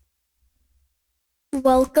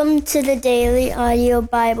Welcome to the Daily Audio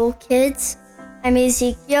Bible Kids. I'm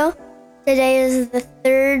Ezekiel. Today is the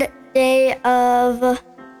third day of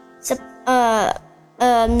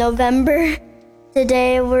November.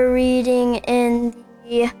 Today we're reading in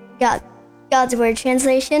the God's Word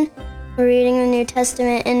translation. We're reading the New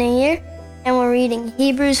Testament in a year, and we're reading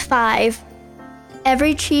Hebrews 5.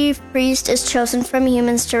 Every chief priest is chosen from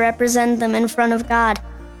humans to represent them in front of God.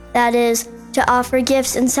 That is, to offer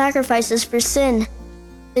gifts and sacrifices for sin.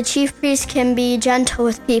 The chief priest can be gentle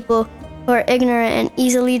with people who are ignorant and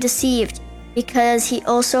easily deceived because he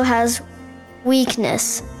also has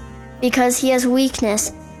weakness. Because he has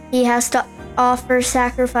weakness, he has to offer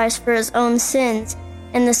sacrifice for his own sins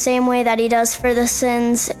in the same way that he does for the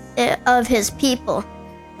sins of his people.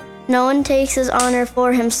 No one takes his honor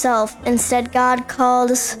for himself. Instead, God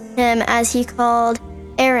calls him as he called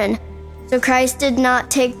Aaron. So Christ did not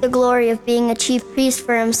take the glory of being a chief priest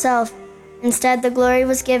for himself. Instead, the glory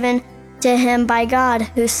was given to him by God,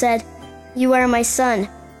 who said, "You are my son.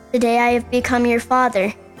 Today I have become your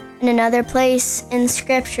father." In another place in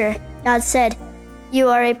Scripture, God said, "You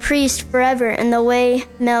are a priest forever," in the way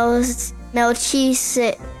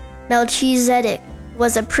Melchizedek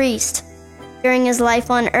was a priest. During his life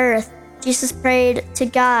on earth, Jesus prayed to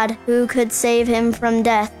God who could save him from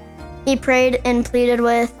death. He prayed and pleaded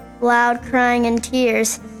with loud crying and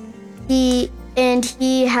tears. He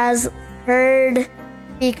has heard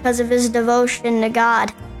because of his devotion to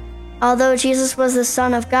God. Although Jesus was the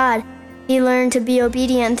Son of God, he learned to be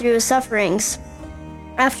obedient through his sufferings.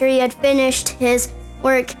 After he had finished his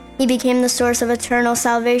work, he became the source of eternal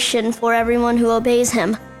salvation for everyone who obeys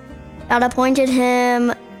him. God appointed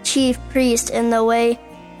him chief priest in the way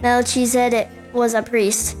Melchizedek was a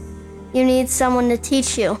priest. You need someone to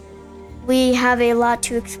teach you. We have a lot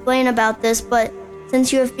to explain about this, but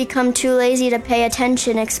since you have become too lazy to pay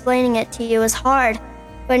attention, explaining it to you is hard.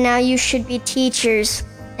 But now you should be teachers.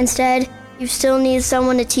 Instead, you still need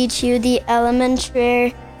someone to teach you the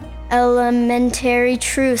elementary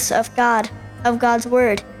truths of God's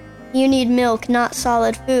Word. You need milk, not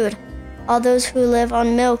solid food. All those who live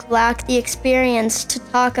on milk lack the experience to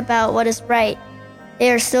talk about what is right.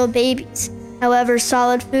 They are still babies. However,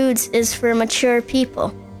 solid foods is for mature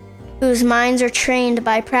people, whose minds are trained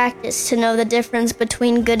by practice to know the difference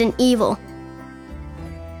between good and evil.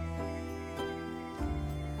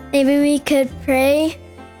 Maybe we could pray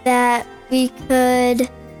that we could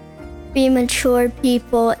be mature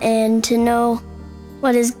people and to know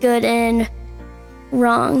what is good and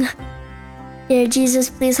wrong. Dear Jesus,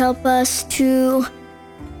 please help us to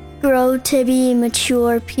grow to be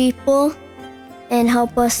mature people and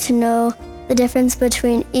help us to know the difference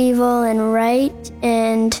between evil and right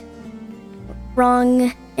and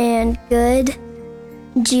wrong and good.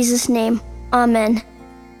 In Jesus' name, amen.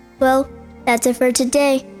 Well, that's it for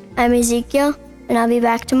today. I'm Ezekiel, and I'll be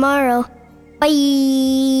back tomorrow. Bye!